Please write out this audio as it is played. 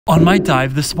On my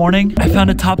dive this morning, I found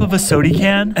a top of a soda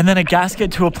can and then a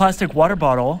gasket to a plastic water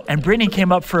bottle, and Brittany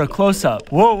came up for a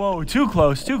close-up. Whoa, too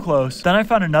close, too close. Then I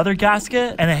found another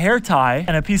gasket and a hair tie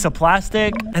and a piece of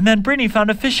plastic, and then Brittany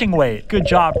found a fishing weight. Good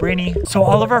job, Brittany. So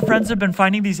all of our friends have been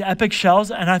finding these epic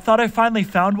shells, and I thought I finally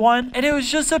found one, and it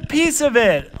was just a piece of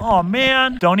it. Oh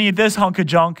man, don't eat this hunk of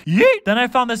junk. Yeet! Then I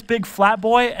found this big flat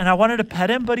boy, and I wanted to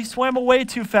pet him, but he swam away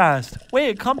too fast.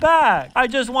 Wait, come back. I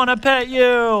just want to pet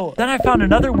you. Then I found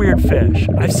another weird fish.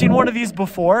 I've seen one of these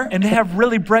before, and they have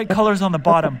really bright colors on the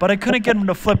bottom, but I couldn't get them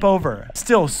to flip over.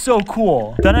 Still so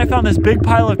cool. Then I found this big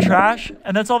pile of trash,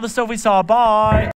 and that's all the stuff we saw. Bye.